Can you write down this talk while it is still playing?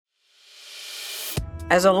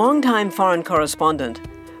As a longtime foreign correspondent,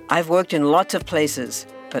 I've worked in lots of places,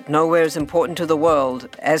 but nowhere as important to the world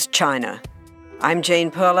as China. I'm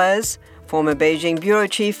Jane Perlez, former Beijing bureau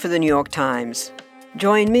chief for the New York Times.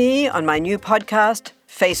 Join me on my new podcast,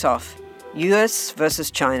 Face Off, U.S.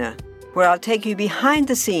 versus China, where I'll take you behind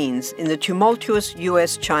the scenes in the tumultuous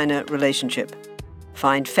U.S.-China relationship.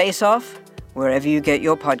 Find Face Off wherever you get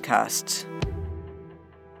your podcasts.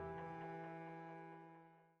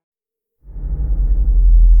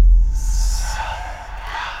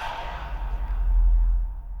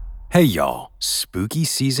 Hey y'all, spooky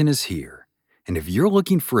season is here. And if you're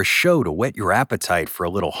looking for a show to whet your appetite for a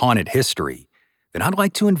little haunted history, then I'd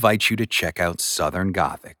like to invite you to check out Southern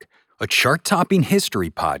Gothic, a chart-topping history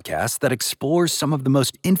podcast that explores some of the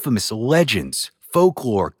most infamous legends,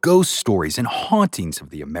 folklore, ghost stories, and hauntings of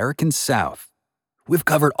the American South. We've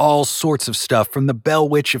covered all sorts of stuff from the Bell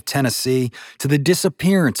Witch of Tennessee to the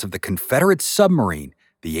disappearance of the Confederate submarine,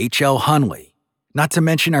 the H.L. Hunley. Not to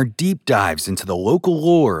mention our deep dives into the local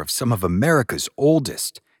lore of some of America's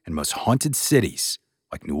oldest and most haunted cities,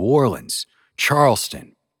 like New Orleans,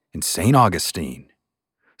 Charleston, and St. Augustine.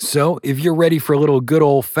 So, if you're ready for a little good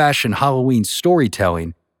old-fashioned Halloween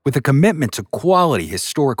storytelling with a commitment to quality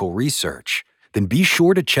historical research, then be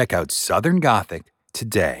sure to check out Southern Gothic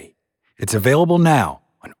today. It's available now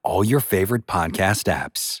on all your favorite podcast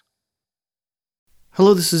apps.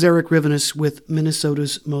 Hello, this is Eric Rivenes with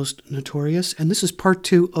Minnesota's Most Notorious, and this is part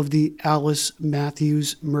 2 of the Alice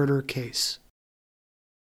Matthews murder case.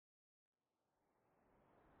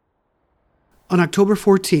 On October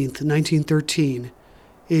 14th, 1913,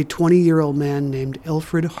 a 20-year-old man named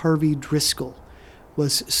Alfred Harvey Driscoll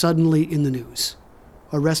was suddenly in the news,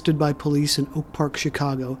 arrested by police in Oak Park,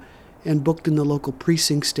 Chicago, and booked in the local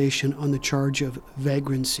precinct station on the charge of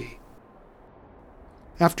vagrancy.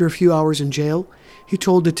 After a few hours in jail, he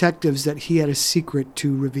told detectives that he had a secret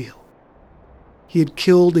to reveal. He had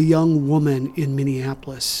killed a young woman in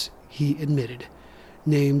Minneapolis, he admitted,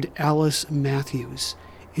 named Alice Matthews,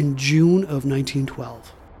 in June of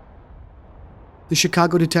 1912. The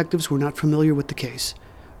Chicago detectives were not familiar with the case,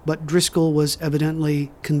 but Driscoll was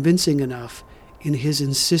evidently convincing enough in his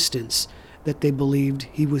insistence that they believed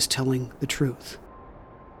he was telling the truth.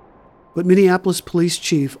 But Minneapolis Police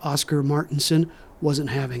Chief Oscar Martinson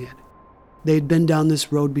wasn't having it. They had been down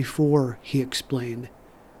this road before, he explained.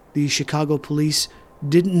 The Chicago police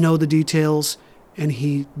didn't know the details, and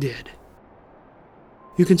he did.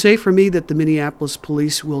 You can say for me that the Minneapolis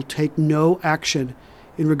police will take no action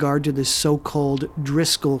in regard to this so-called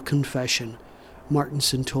Driscoll confession,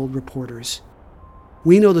 Martinson told reporters.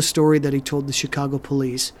 We know the story that he told the Chicago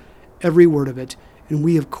police, every word of it, and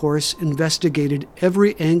we, of course, investigated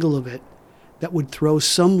every angle of it that would throw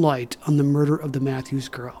some light on the murder of the Matthews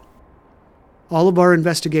girl. All of our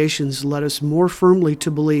investigations led us more firmly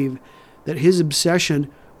to believe that his obsession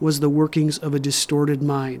was the workings of a distorted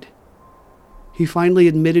mind. He finally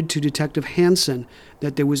admitted to Detective Hansen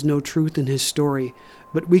that there was no truth in his story,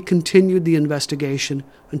 but we continued the investigation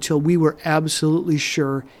until we were absolutely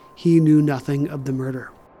sure he knew nothing of the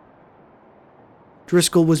murder.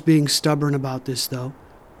 Driscoll was being stubborn about this, though.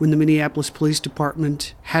 When the Minneapolis Police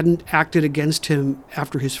Department hadn't acted against him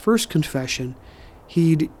after his first confession,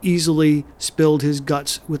 he'd easily spilled his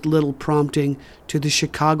guts with little prompting to the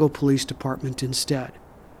Chicago Police Department instead.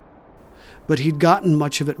 But he'd gotten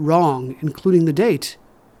much of it wrong, including the date.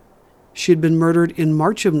 She had been murdered in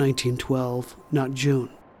March of 1912, not June.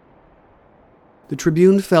 The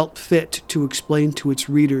Tribune felt fit to explain to its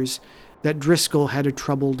readers that Driscoll had a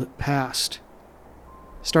troubled past.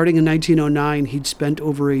 Starting in 1909, he'd spent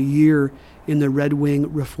over a year in the Red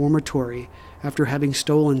Wing Reformatory after having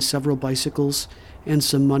stolen several bicycles and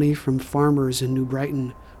some money from farmers in New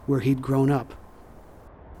Brighton, where he'd grown up.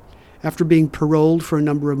 After being paroled for a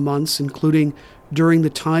number of months, including during the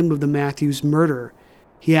time of the Matthews murder,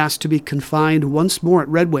 he asked to be confined once more at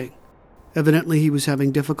Red Wing. Evidently, he was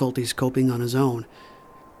having difficulties coping on his own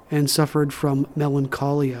and suffered from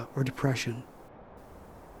melancholia or depression.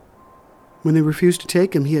 When they refused to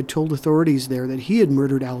take him, he had told authorities there that he had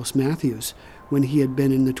murdered Alice Matthews when he had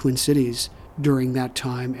been in the Twin Cities during that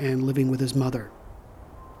time and living with his mother.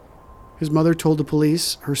 His mother told the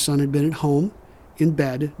police her son had been at home, in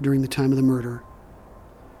bed, during the time of the murder.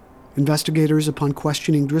 Investigators, upon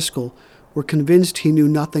questioning Driscoll, were convinced he knew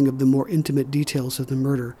nothing of the more intimate details of the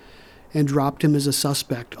murder and dropped him as a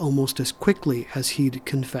suspect almost as quickly as he'd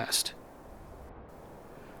confessed.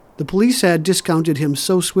 The police had discounted him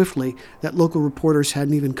so swiftly that local reporters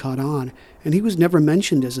hadn't even caught on, and he was never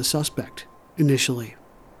mentioned as a suspect initially.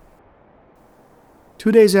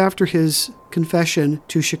 2 days after his confession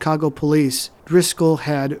to Chicago police, Driscoll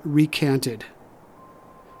had recanted.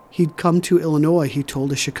 He'd come to Illinois, he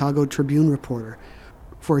told a Chicago Tribune reporter,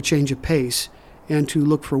 for a change of pace and to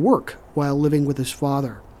look for work while living with his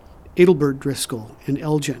father, Adelbert Driscoll, in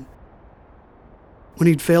Elgin. When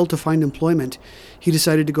he'd failed to find employment, he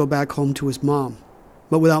decided to go back home to his mom.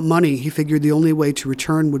 But without money, he figured the only way to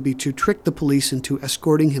return would be to trick the police into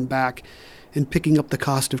escorting him back and picking up the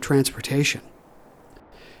cost of transportation.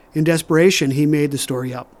 In desperation, he made the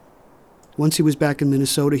story up. Once he was back in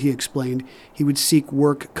Minnesota, he explained, he would seek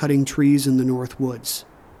work cutting trees in the North Woods.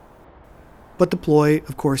 But the ploy,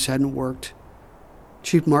 of course, hadn't worked.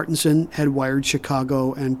 Chief Martinson had wired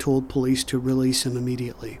Chicago and told police to release him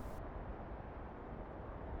immediately.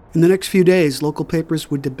 In the next few days, local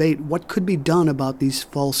papers would debate what could be done about these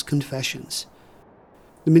false confessions.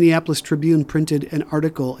 The Minneapolis Tribune printed an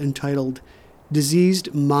article entitled,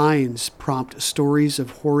 "Diseased Minds Prompt Stories of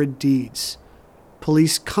Horrid Deeds.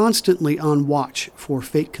 Police Constantly on Watch for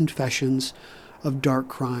Fake Confessions of Dark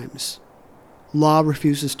Crimes. Law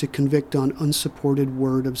Refuses to Convict on Unsupported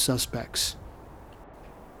Word of Suspects."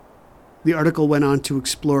 The article went on to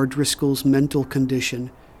explore Driscoll's mental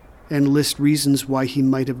condition and list reasons why he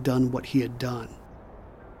might have done what he had done.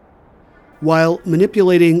 While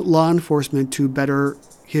manipulating law enforcement to better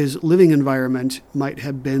his living environment might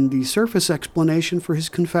have been the surface explanation for his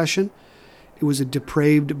confession, it was a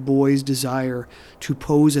depraved boy's desire to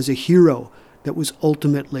pose as a hero that was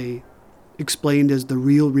ultimately explained as the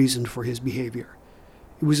real reason for his behavior.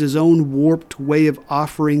 It was his own warped way of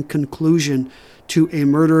offering conclusion to a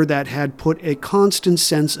murder that had put a constant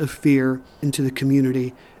sense of fear into the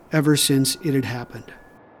community ever since it had happened.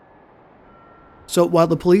 So while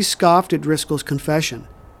the police scoffed at Driscoll's confession,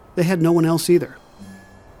 they had no one else either.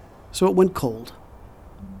 So it went cold.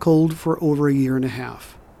 Cold for over a year and a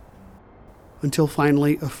half. Until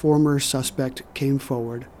finally a former suspect came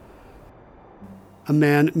forward. A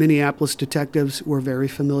man Minneapolis detectives were very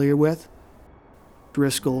familiar with.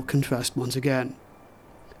 Driscoll confessed once again.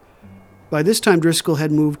 By this time, Driscoll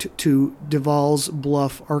had moved to Devall's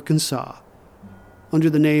Bluff, Arkansas. Under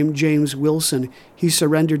the name James Wilson, he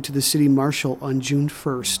surrendered to the city marshal on June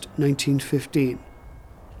 1st, 1915.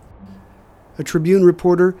 A Tribune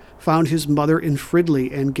reporter found his mother in Fridley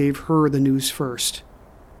and gave her the news first.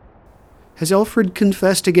 "Has Alfred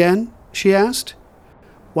confessed again?" she asked.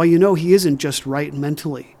 "Why, you know, he isn't just right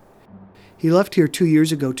mentally. He left here 2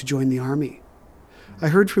 years ago to join the army. I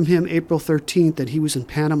heard from him April 13th that he was in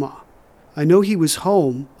Panama. I know he was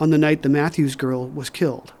home on the night the Matthews girl was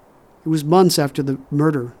killed. It was months after the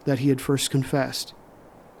murder that he had first confessed.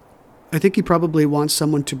 I think he probably wants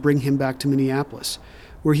someone to bring him back to Minneapolis,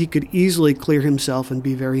 where he could easily clear himself and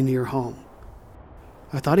be very near home.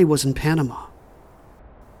 I thought he was in Panama."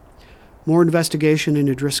 More investigation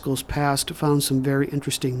into Driscoll's past found some very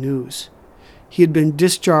interesting news. He had been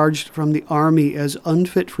discharged from the army as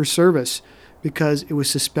unfit for service because it was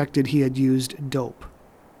suspected he had used dope.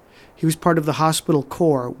 He was part of the hospital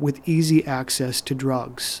corps with easy access to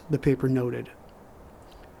drugs, the paper noted.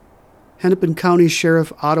 Hennepin County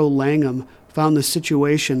Sheriff Otto Langham found the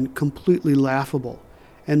situation completely laughable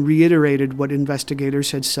and reiterated what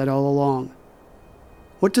investigators had said all along.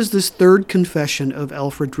 "What does this third confession of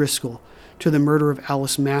Alfred Driscoll to the murder of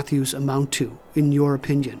Alice Matthews amount to, in your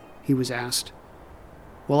opinion?" he was asked.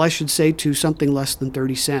 "Well, I should say to something less than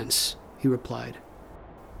 30 cents, he replied.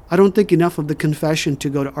 "I don't think enough of the confession to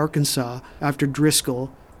go to Arkansas after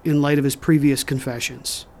Driscoll in light of his previous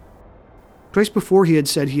confessions." Twice before he had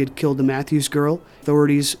said he had killed the Matthews girl,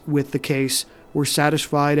 authorities with the case were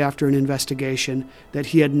satisfied after an investigation that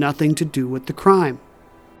he had nothing to do with the crime.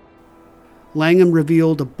 Langham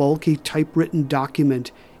revealed a bulky typewritten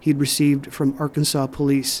document he'd received from Arkansas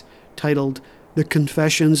police titled The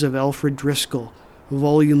Confessions of Alfred Driscoll,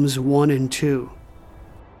 Volumes 1 and 2.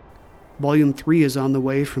 Volume 3 is on the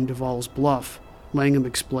way from Devall's Bluff, Langham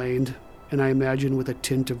explained, and I imagine with a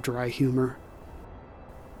tint of dry humor.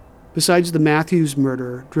 Besides the Matthews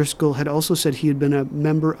murder, Driscoll had also said he had been a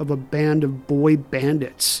member of a band of boy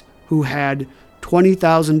bandits who had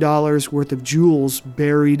 $20,000 worth of jewels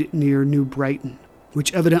buried near New Brighton,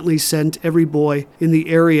 which evidently sent every boy in the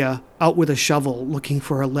area out with a shovel looking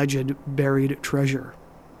for alleged buried treasure.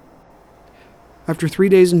 After 3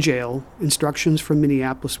 days in jail, instructions from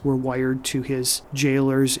Minneapolis were wired to his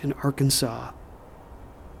jailers in Arkansas.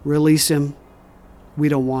 "Release him. We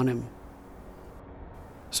don't want him."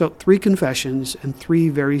 So 3 confessions and 3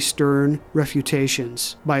 very stern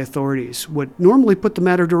refutations by authorities would normally put the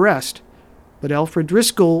matter to rest. But Alfred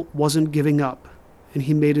Driscoll wasn't giving up, and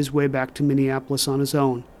he made his way back to Minneapolis on his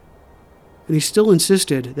own. And he still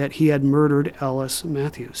insisted that he had murdered Alice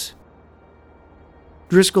Matthews.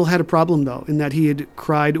 Driscoll had a problem, though, in that he had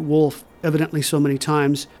cried wolf evidently so many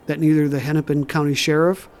times that neither the Hennepin County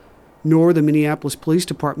Sheriff nor the Minneapolis Police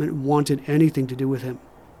Department wanted anything to do with him.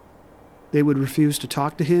 They would refuse to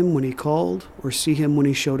talk to him when he called or see him when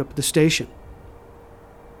he showed up at the station.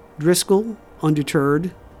 Driscoll,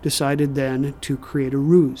 undeterred, decided then to create a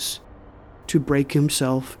ruse to break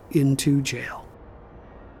himself into jail.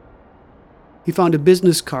 He found a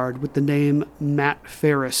business card with the name Matt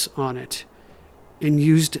Ferris on it and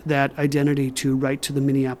used that identity to write to the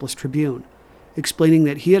Minneapolis Tribune, explaining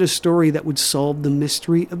that he had a story that would solve the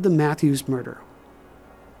mystery of the Matthews murder.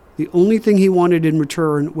 The only thing he wanted in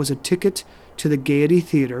return was a ticket to the Gaiety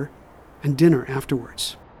Theater and dinner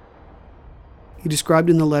afterwards. He described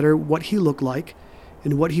in the letter what he looked like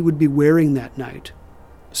and what he would be wearing that night,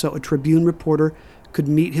 so a Tribune reporter could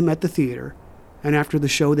meet him at the theater, and after the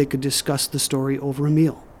show they could discuss the story over a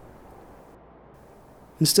meal.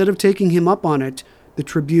 Instead of taking him up on it, the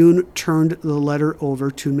Tribune turned the letter over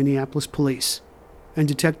to Minneapolis police, and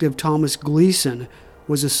Detective Thomas Gleason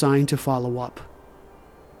was assigned to follow up.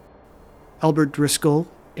 Albert Driscoll,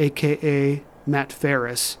 a.k.a. Matt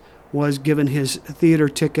Ferris, was given his theater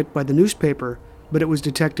ticket by the newspaper, but it was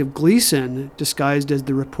Detective Gleason, disguised as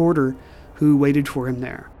the reporter, who waited for him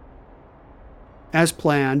there. As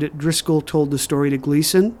planned, Driscoll told the story to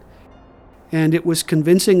Gleason, and it was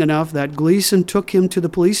convincing enough that Gleason took him to the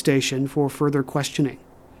police station for further questioning.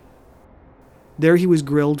 There he was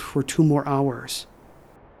grilled for 2 more hours.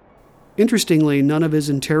 Interestingly, none of his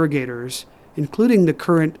interrogators, including the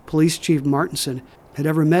current police chief Martinson, had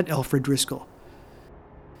ever met Alfred Driscoll.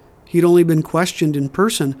 He'd only been questioned in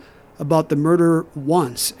person about the murder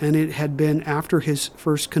once, and it had been after his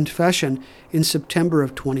first confession in September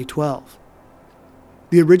of 2012.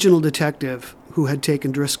 The original detective who had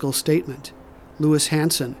taken Driscoll's statement, Louis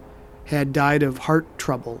Hansen, had died of heart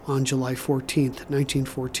trouble on July 14,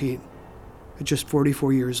 1914, at just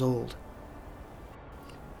 44 years old.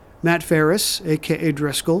 Matt Ferris, a.k.a.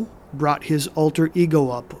 Driscoll, brought his alter ego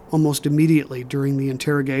up almost immediately during the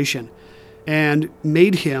interrogation and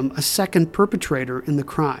made him a second perpetrator in the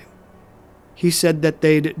crime. He said that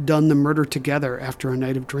they'd done the murder together after a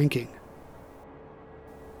night of drinking.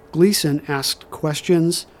 Gleason asked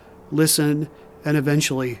questions, listened, and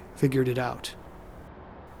eventually figured it out.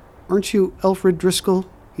 "Aren't you Alfred Driscoll?"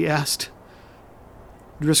 he asked.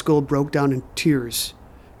 Driscoll broke down in tears,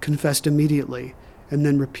 confessed immediately, and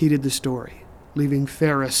then repeated the story, leaving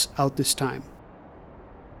Ferris out this time.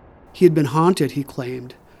 He had been haunted, he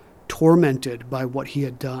claimed, tormented by what he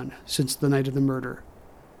had done since the night of the murder.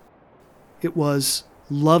 It was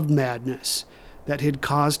love madness that had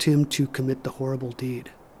caused him to commit the horrible deed.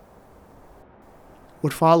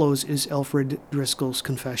 What follows is Alfred Driscoll's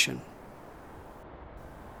confession.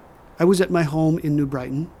 "I was at my home in New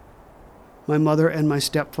Brighton. My mother and my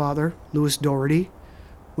stepfather, Louis Doherty,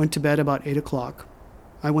 went to bed about 8 o'clock.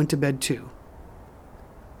 I went to bed too.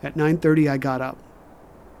 At 9:30 I got up.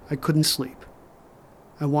 I couldn't sleep.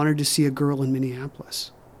 I wanted to see a girl in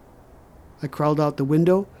Minneapolis. I crawled out the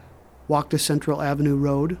window, walked to Central Avenue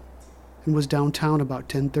Road, and was downtown about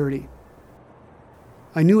 10:30.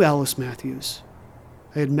 I knew Alice Matthews.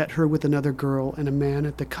 I had met her with another girl and a man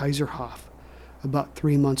at the Kaiserhof about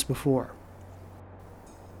 3 months before.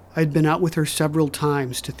 I had been out with her several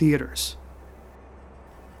times to theaters.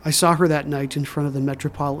 I saw her that night in front of the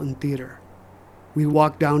Metropolitan Theater. We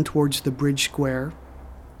walked down towards the Bridge Square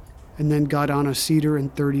and then got on a Cedar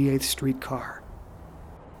and 38th Street car.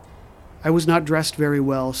 I was not dressed very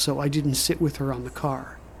well, so I didn't sit with her on the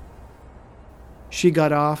car. She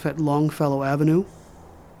got off at Longfellow Avenue.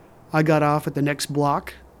 I got off at the next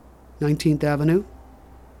block, 19th Avenue.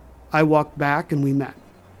 I walked back and we met.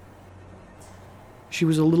 She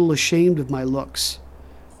was a little ashamed of my looks.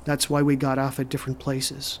 That's why we got off at different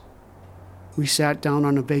places. We sat down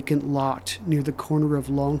on a vacant lot near the corner of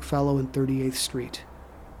Longfellow and 38th Street.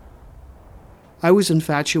 I was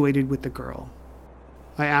infatuated with the girl.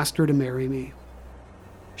 I asked her to marry me.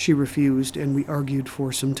 She refused, and we argued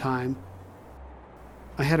for some time.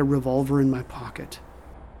 I had a revolver in my pocket.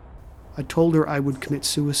 I told her I would commit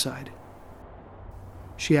suicide.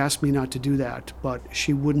 She asked me not to do that, but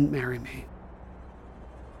she wouldn't marry me.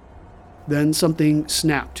 Then something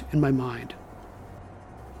snapped in my mind.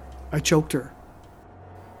 I choked her.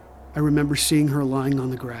 I remember seeing her lying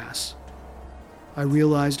on the grass. I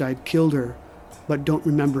realized I'd killed her, but don't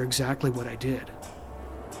remember exactly what I did.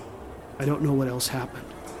 I don't know what else happened.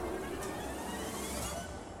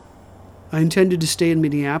 I intended to stay in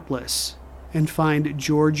Minneapolis and find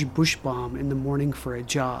George Bushbaum in the morning for a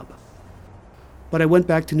job. But I went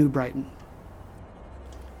back to New Brighton.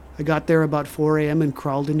 I got there about 4 a.m. and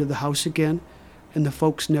crawled into the house again, and the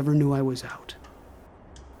folks never knew I was out.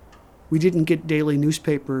 We didn't get daily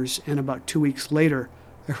newspapers, and about 2 weeks later,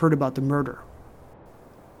 I heard about the murder.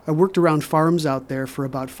 I worked around farms out there for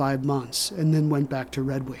about 5 months, and then went back to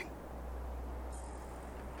Red Wing.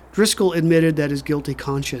 Driscoll admitted that his guilty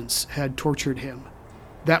conscience had tortured him.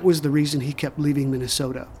 That was the reason he kept leaving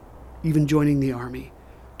Minnesota, even joining the Army,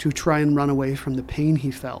 to try and run away from the pain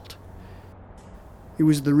he felt. It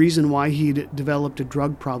was the reason why he'd developed a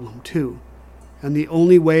drug problem, too, and the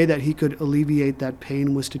only way that he could alleviate that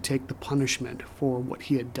pain was to take the punishment for what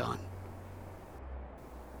he had done.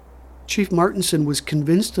 Chief Martinson was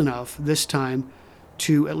convinced enough this time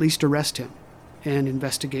to at least arrest him and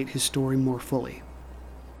investigate his story more fully.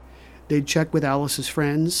 They'd check with Alice's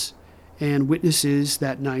friends and witnesses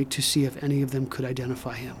that night to see if any of them could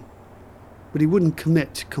identify him. But he wouldn't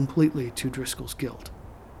commit completely to Driscoll's guilt.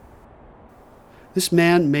 This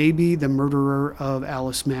man may be the murderer of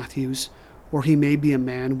Alice Matthews, or he may be a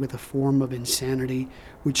man with a form of insanity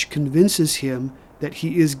which convinces him that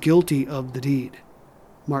he is guilty of the deed,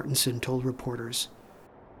 Martinson told reporters.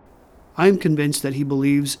 I am convinced that he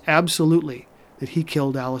believes absolutely that he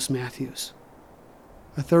killed Alice Matthews.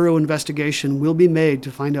 A thorough investigation will be made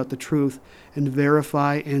to find out the truth and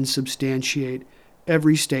verify and substantiate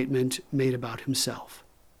every statement made about himself.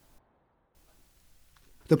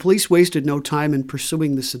 The police wasted no time in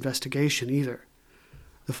pursuing this investigation either.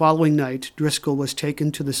 The following night, Driscoll was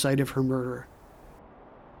taken to the site of her murder.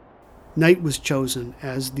 Night was chosen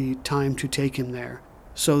as the time to take him there,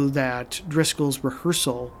 so that Driscoll's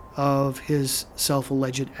rehearsal of his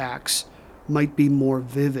self-alleged acts might be more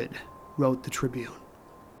vivid, wrote the Tribune.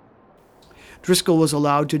 Driscoll was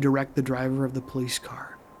allowed to direct the driver of the police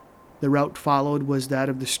car. The route followed was that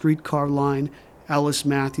of the streetcar line Alice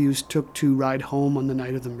Matthews took to ride home on the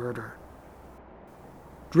night of the murder.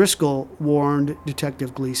 Driscoll warned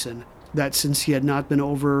Detective Gleason that since he had not been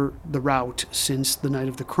over the route since the night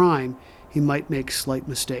of the crime, he might make slight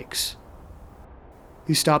mistakes.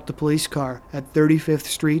 He stopped the police car at 35th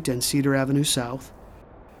Street and Cedar Avenue South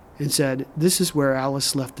and said, "This is where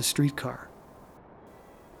Alice left the streetcar."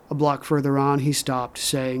 A block further on, he stopped,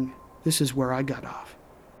 saying, "This is where I got off."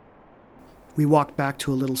 We walked back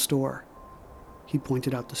to a little store. He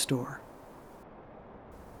pointed out the store.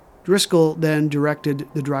 Driscoll then directed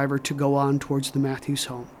the driver to go on towards the Matthews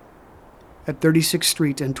home. At 36th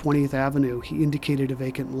Street and 20th Avenue, he indicated a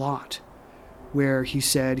vacant lot, where he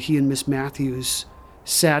said he and Miss Matthews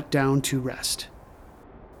sat down to rest.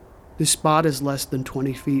 This spot is less than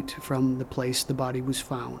 20 feet from the place the body was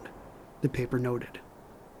found, the paper noted.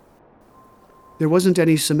 There wasn't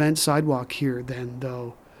any cement sidewalk here then,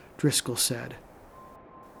 though, Driscoll said.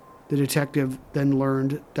 The detective then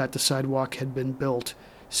learned that the sidewalk had been built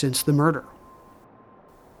since the murder.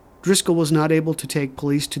 Driscoll was not able to take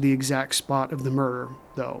police to the exact spot of the murder,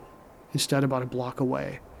 though, instead about a block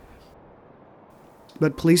away.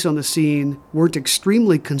 But police on the scene weren't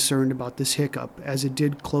extremely concerned about this hiccup, as it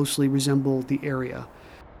did closely resemble the area,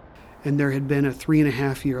 and there had been a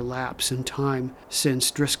 3.5-year lapse in time since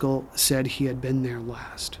Driscoll said he had been there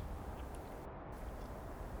last.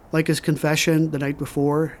 Like his confession the night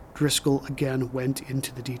before, Driscoll again went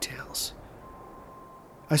into the details.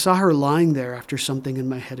 "I saw her lying there after something in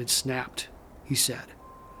my head had snapped," he said.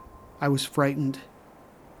 "I was frightened.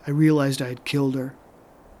 I realized I had killed her.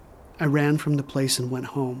 I ran from the place and went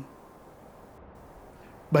home."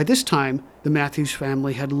 By this time, the Matthews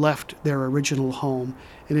family had left their original home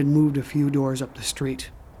and had moved a few doors up the street.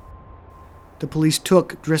 The police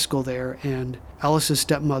took Driscoll there, and Alice's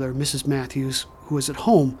stepmother, Mrs. Matthews, who was at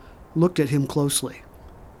home, looked at him closely.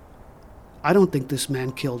 "I don't think this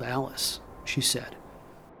man killed Alice," she said.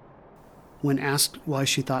 When asked why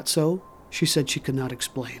she thought so, she said she could not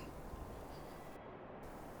explain.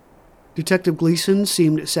 Detective Gleason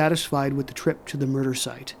seemed satisfied with the trip to the murder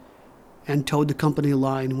site and towed the company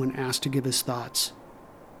line when asked to give his thoughts.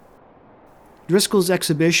 Driscoll's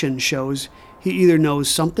exhibition shows he either knows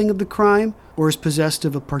something of the crime or is possessed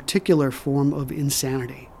of a particular form of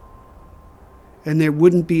insanity. And there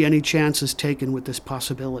wouldn't be any chances taken with this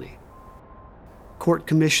possibility. Court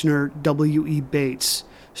Commissioner W.E. Bates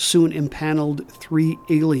soon impaneled 3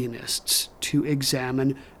 alienists to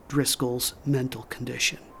examine Driscoll's mental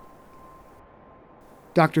condition.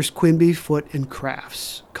 Doctors Quimby, Foote, and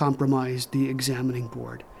Crafts compromised the examining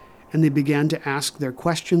board, and they began to ask their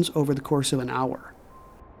questions over the course of an hour.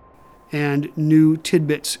 And new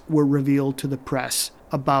tidbits were revealed to the press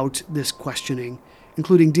about this questioning,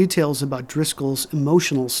 including details about Driscoll's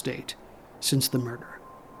emotional state since the murder.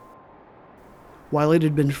 While it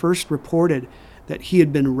had been first reported that he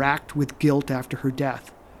had been racked with guilt after her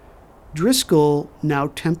death, Driscoll now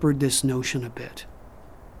tempered this notion a bit.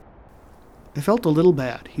 I felt a little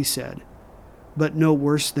bad, he said, but no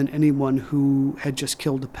worse than anyone who had just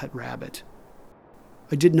killed a pet rabbit.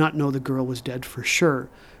 I did not know the girl was dead for sure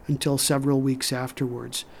until several weeks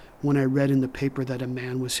afterwards, when I read in the paper that a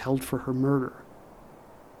man was held for her murder.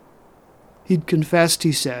 He'd confessed,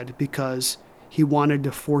 he said, because he wanted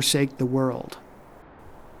to forsake the world.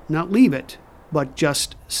 Not leave it, but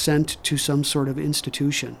just sent to some sort of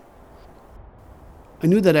institution. I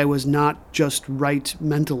knew that I was not just right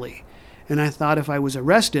mentally, and I thought if I was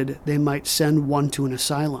arrested, they might send one to an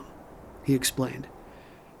asylum, he explained.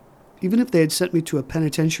 Even if they had sent me to a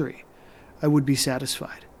penitentiary, I would be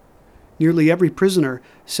satisfied. Nearly every prisoner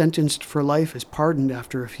sentenced for life is pardoned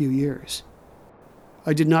after a few years.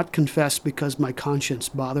 I did not confess because my conscience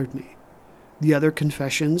bothered me. The other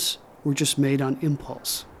confessions were just made on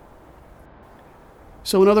impulse.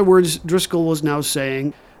 So in other words, Driscoll was now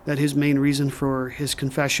saying that his main reason for his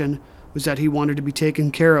confession was that he wanted to be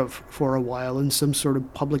taken care of for a while in some sort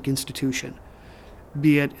of public institution.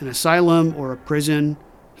 Be it an asylum or a prison,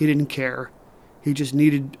 he didn't care. He just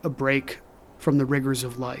needed a break from the rigors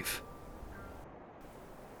of life.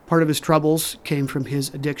 Part of his troubles came from his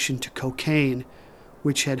addiction to cocaine,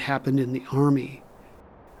 which had happened in the army.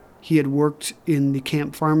 He had worked in the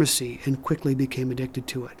camp pharmacy and quickly became addicted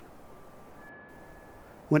to it.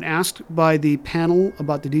 When asked by the panel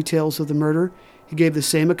about the details of the murder, he gave the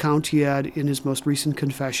same account he had in his most recent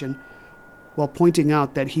confession, while pointing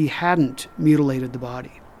out that he hadn't mutilated the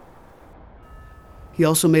body. He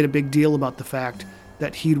also made a big deal about the fact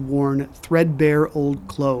that he'd worn threadbare old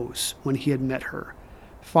clothes when he had met her,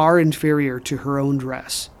 far inferior to her own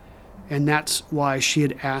dress, and that's why she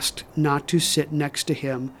had asked not to sit next to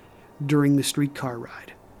him during the streetcar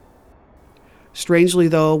ride. Strangely,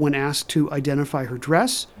 though, when asked to identify her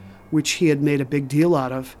dress, which he had made a big deal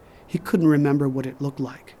out of, he couldn't remember what it looked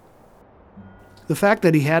like. The fact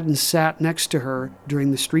that he hadn't sat next to her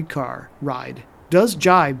during the streetcar ride does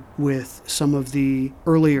jibe with some of the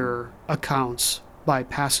earlier accounts by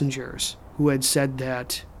passengers who had said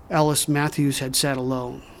that Alice Matthews had sat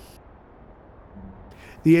alone.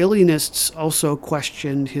 The alienists also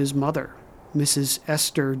questioned his mother, Mrs.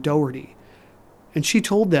 Esther Doherty, and she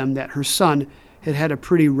told them that her son had had a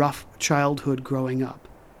pretty rough childhood growing up.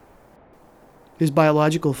 His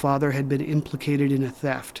biological father had been implicated in a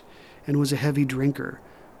theft and was a heavy drinker,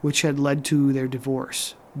 which had led to their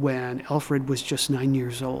divorce when Alfred was just 9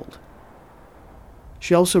 years old.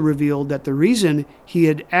 She also revealed that the reason he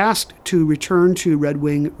had asked to return to Red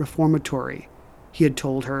Wing Reformatory, he had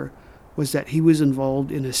told her, was that he was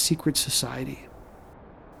involved in a secret society.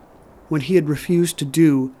 When he had refused to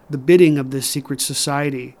do the bidding of this secret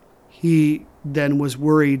society, he then was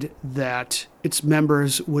worried that its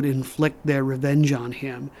members would inflict their revenge on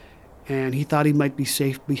him, and he thought he might be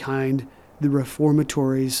safe behind the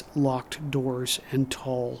reformatory's locked doors and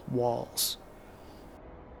tall walls.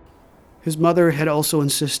 His mother had also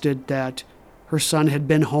insisted that her son had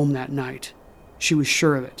been home that night. She was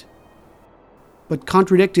sure of it, but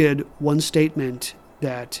contradicted one statement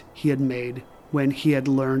that he had made when he had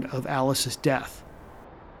learned of Alice's death.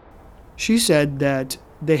 She said that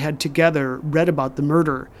they had together read about the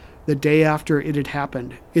murder the day after it had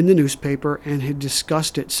happened in the newspaper and had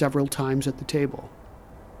discussed it several times at the table.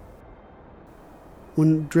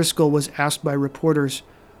 When Driscoll was asked by reporters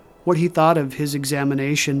what he thought of his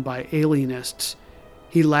examination by alienists,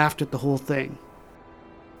 he laughed at the whole thing.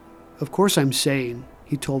 "Of course I'm sane,"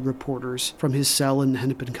 he told reporters from his cell in the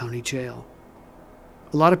Hennepin County Jail.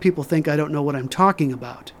 "A lot of people think I don't know what I'm talking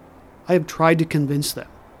about. I have tried to convince them.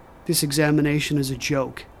 This examination is a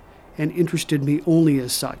joke and interested me only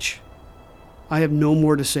as such. I have no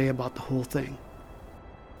more to say about the whole thing."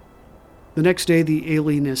 The next day, the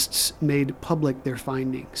alienists made public their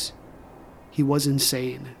findings. He was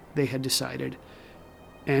insane, they had decided,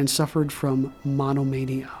 and suffered from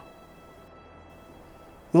monomania.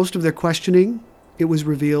 Most of their questioning, it was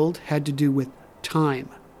revealed, had to do with time.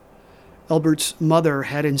 Albert's mother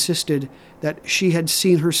had insisted that she had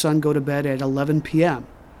seen her son go to bed at 11 p.m.,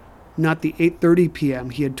 not the 8:30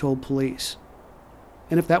 p.m. he had told police.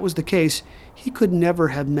 And if that was the case, he could never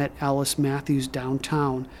have met Alice Matthews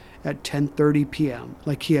downtown at 10:30 p.m.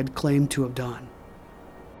 like he had claimed to have done.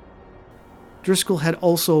 Driscoll had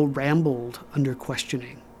also rambled under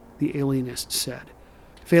questioning, the alienists said,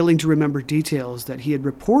 failing to remember details that he had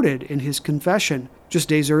reported in his confession just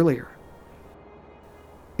days earlier.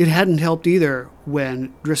 It hadn't helped either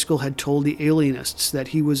when Driscoll had told the alienists that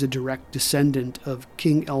he was a direct descendant of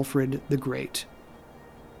King Alfred the Great.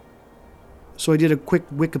 So I did a quick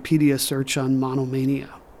Wikipedia search on monomania.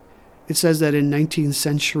 It says that in 19th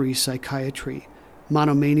century psychiatry,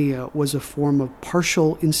 monomania was a form of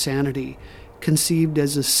partial insanity conceived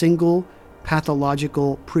as a single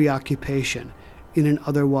pathological preoccupation in an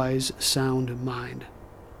otherwise sound mind.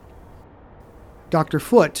 Dr.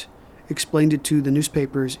 Foote explained it to the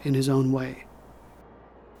newspapers in his own way.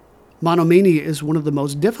 Monomania is one of the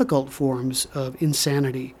most difficult forms of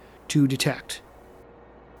insanity to detect.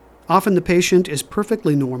 Often the patient is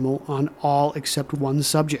perfectly normal on all except one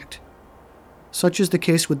subject. Such is the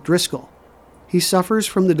case with Driscoll. He suffers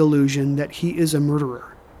from the delusion that he is a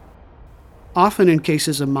murderer. Often in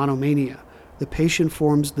cases of monomania, the patient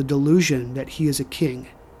forms the delusion that he is a king.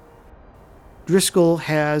 Driscoll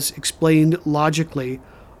has explained logically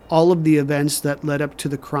all of the events that led up to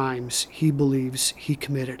the crimes he believes he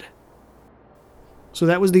committed. So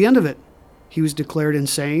that was the end of it. He was declared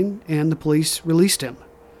insane, and the police released him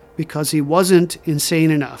because he wasn't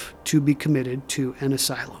insane enough to be committed to an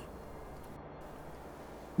asylum.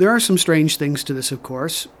 There are some strange things to this, of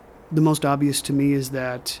course. The most obvious to me is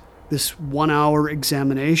that this 1-hour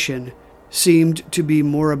examination seemed to be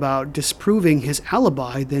more about disproving his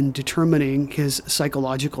alibi than determining his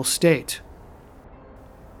psychological state.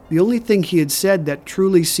 The only thing he had said that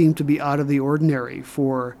truly seemed to be out of the ordinary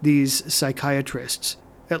for these psychiatrists,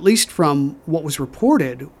 at least from what was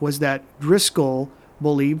reported, was that Driscoll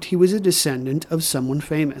believed he was a descendant of someone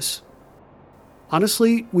famous.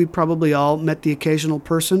 Honestly, we probably all met the occasional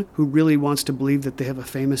person who really wants to believe that they have a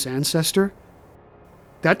famous ancestor.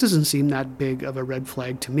 That doesn't seem that big of a red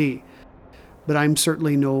flag to me, but I'm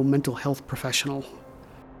certainly no mental health professional.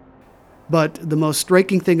 But the most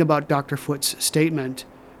striking thing about Dr. Foote's statement,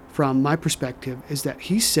 from my perspective, is that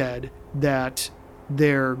he said that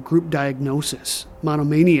their group diagnosis,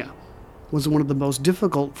 monomania, was one of the most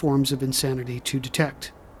difficult forms of insanity to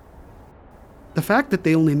detect. The fact that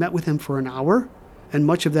they only met with him for an hour, and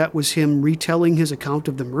much of that was him retelling his account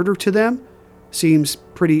of the murder to them, seems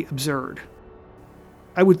pretty absurd.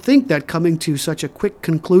 I would think that coming to such a quick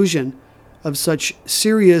conclusion of such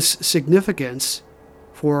serious significance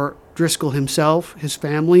for Driscoll himself, his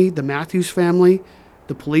family, the Matthews family,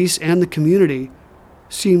 the police, and the community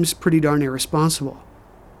seems pretty darn irresponsible.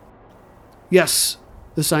 Yes,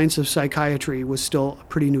 the science of psychiatry was still a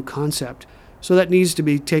pretty new concept, so that needs to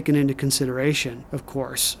be taken into consideration, of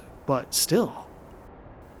course, but still.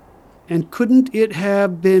 And couldn't it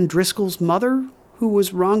have been Driscoll's mother who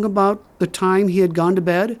was wrong about the time he had gone to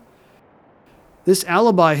bed? This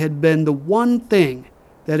alibi had been the one thing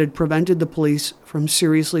that had prevented the police from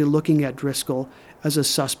seriously looking at Driscoll as a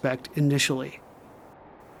suspect initially.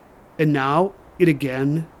 And now, it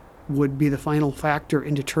again would be the final factor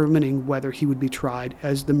in determining whether he would be tried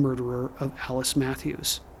as the murderer of Alice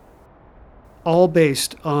Matthews. All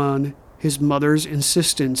based on his mother's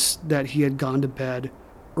insistence that he had gone to bed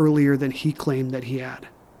earlier than he claimed that he had.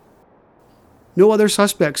 No other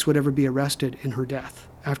suspects would ever be arrested in her death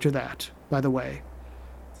after that, by the way.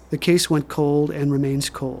 The case went cold and remains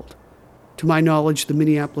cold. To my knowledge, the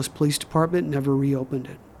Minneapolis Police Department never reopened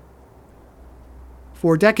it.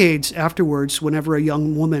 For decades afterwards, whenever a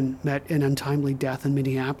young woman met an untimely death in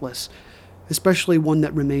Minneapolis, especially one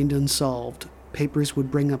that remained unsolved, papers would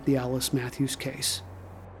bring up the Alice Matthews case.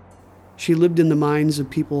 She lived in the minds of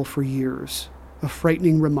people for years, a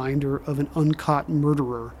frightening reminder of an uncaught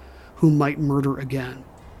murderer who might murder again.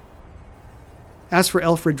 As for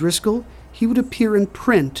Alfred Driscoll, he would appear in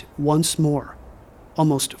print once more,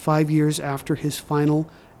 almost 5 years after his final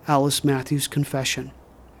Alice Matthews confession.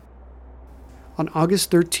 On August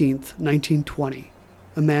 13, 1920,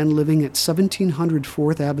 a man living at 1700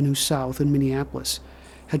 4th Avenue South in Minneapolis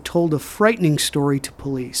had told a frightening story to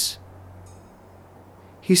police.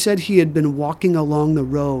 He said he had been walking along the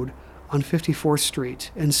road on 54th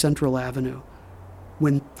Street and Central Avenue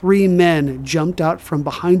when 3 men jumped out from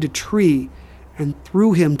behind a tree and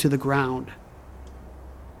threw him to the ground.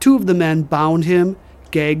 2 of the men bound him,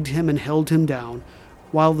 gagged him, and held him down,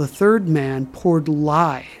 while the 3rd man poured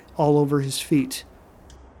lye all over his feet.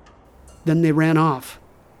 Then they ran off.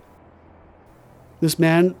 This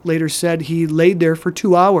man later said he laid there for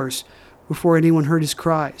 2 hours before anyone heard his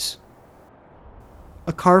cries.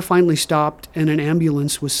 A car finally stopped and an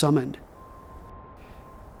ambulance was summoned.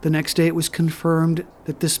 The next day it was confirmed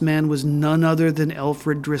that this man was none other than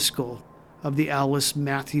Alfred Driscoll of the Alice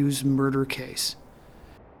Matthews murder case.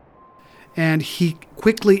 And he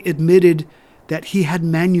quickly admitted that he had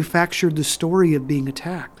manufactured the story of being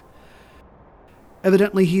attacked.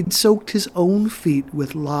 Evidently, he'd soaked his own feet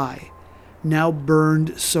with lye, now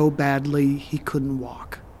burned so badly he couldn't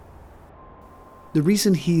walk. The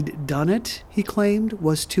reason he'd done it, he claimed,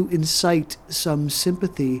 was to incite some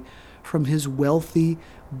sympathy from his wealthy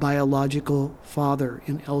biological father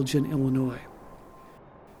in Elgin, Illinois.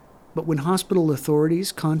 But when hospital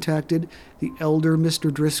authorities contacted the elder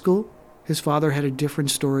Mr. Driscoll, his father had a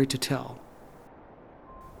different story to tell.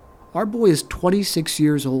 Our boy is 26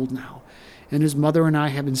 years old now, and his mother and I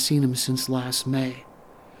haven't seen him since last May.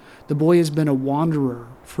 The boy has been a wanderer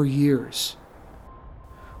for years.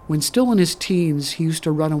 When still in his teens, he used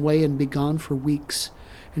to run away and be gone for weeks,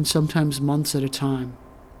 and sometimes months at a time.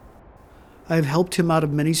 I have helped him out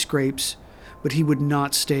of many scrapes, but he would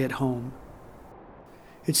not stay at home.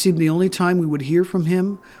 It seemed the only time we would hear from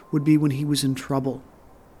him would be when he was in trouble.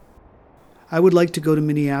 I would like to go to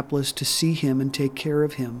Minneapolis to see him and take care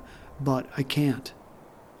of him, but I can't.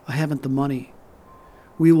 I haven't the money.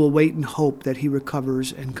 We will wait and hope that he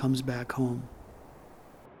recovers and comes back home.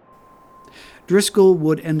 Driscoll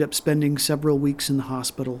would end up spending several weeks in the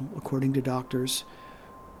hospital, according to doctors,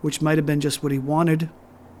 which might have been just what he wanted,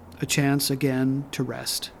 a chance again to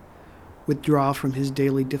rest, withdraw from his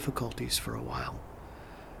daily difficulties for a while.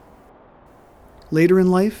 Later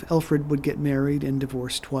in life, Elfrid would get married and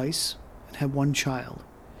divorced twice and have one child.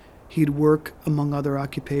 He'd work, among other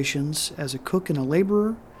occupations, as a cook and a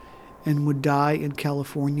laborer, and would die in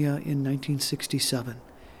California in 1967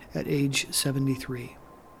 at age 73.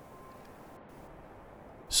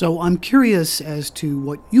 So I'm curious as to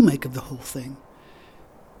what you make of the whole thing.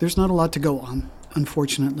 There's not a lot to go on,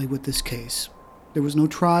 unfortunately, with this case. There was no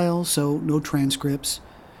trial, so no transcripts.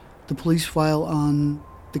 The police file on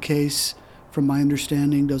the case, from my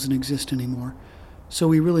understanding, doesn't exist anymore, so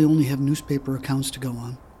we really only have newspaper accounts to go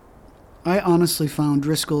on. I honestly found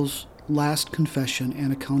Driscoll's last confession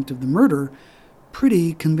and account of the murder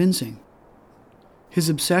pretty convincing. His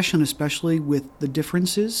obsession, especially with the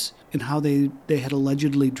differences in how they had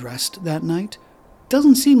allegedly dressed that night,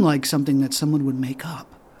 doesn't seem like something that someone would make up.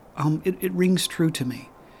 It rings true to me.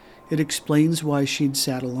 It explains why she'd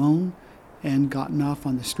sat alone and gotten off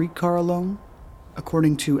on the streetcar alone,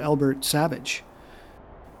 according to Albert Savage.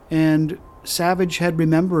 And Savage had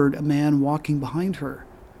remembered a man walking behind her.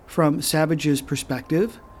 From Savage's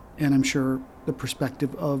perspective, and I'm sure the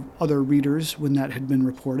perspective of other readers when that had been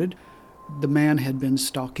reported, the man had been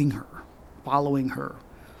stalking her, following her.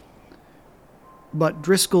 But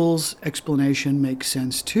Driscoll's explanation makes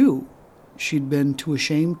sense too. She'd been too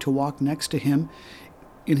ashamed to walk next to him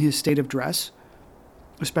in his state of dress,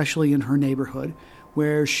 especially in her neighborhood,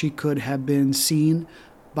 where she could have been seen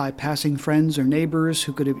by passing friends or neighbors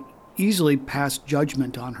who could have easily passed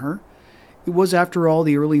judgment on her. It was, after all,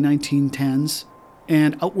 the early 1910s,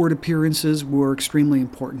 and outward appearances were extremely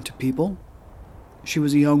important to people. She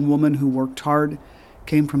was a young woman who worked hard,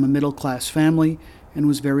 came from a middle-class family, and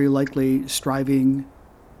was very likely striving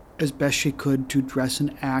as best she could to dress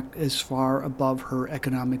and act as far above her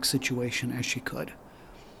economic situation as she could.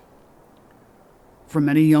 For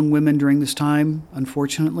many young women during this time,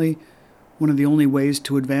 unfortunately, one of the only ways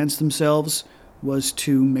to advance themselves was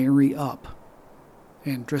to marry up.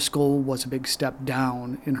 And Driscoll was a big step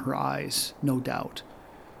down in her eyes, no doubt.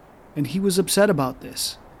 And he was upset about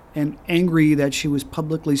this, and angry that she was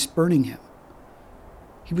publicly spurning him.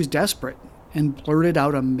 He was desperate and blurted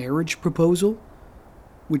out a marriage proposal,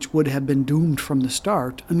 which would have been doomed from the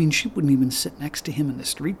start. I mean, she wouldn't even sit next to him in the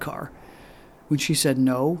streetcar. When she said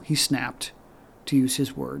no, he snapped, to use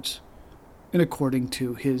his words. And according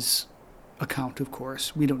to his account, of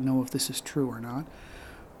course, we don't know if this is true or not.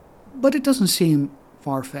 But it doesn't seem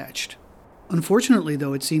far-fetched. Unfortunately,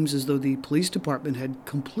 though, it seems as though the police department had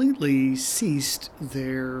completely ceased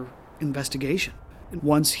their investigation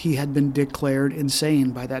once he had been declared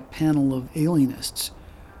insane by that panel of alienists.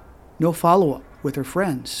 No follow-up with her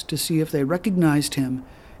friends to see if they recognized him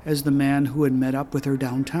as the man who had met up with her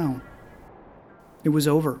downtown. It was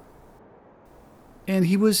over. And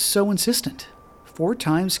he was so insistent, 4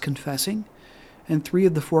 times confessing, and 3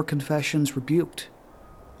 of the 4 confessions rebuked.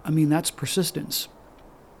 I mean, that's persistence.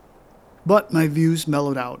 But my views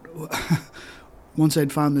mellowed out once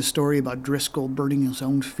I'd found the story about Driscoll burning his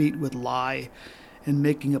own feet with lye and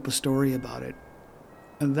making up a story about it.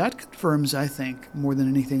 And that confirms, I think, more than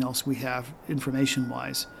anything else we have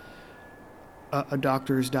information-wise, a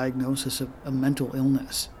doctor's diagnosis of a mental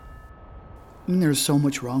illness. I mean, there's so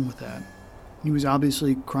much wrong with that. He was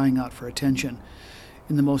obviously crying out for attention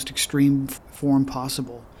in the most extreme form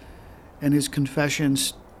possible, and his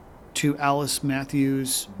confessions to Alice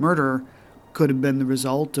Matthews' murder could have been the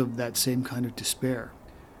result of that same kind of despair.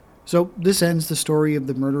 So this ends the story of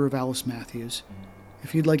the murder of Alice Matthews.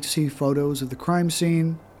 If you'd like to see photos of the crime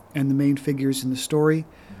scene and the main figures in the story,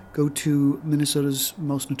 go to Minnesota's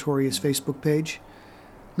Most Notorious Facebook page.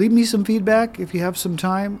 Leave me some feedback if you have some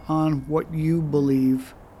time on what you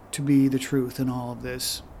believe to be the truth in all of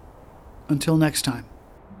this. Until next time.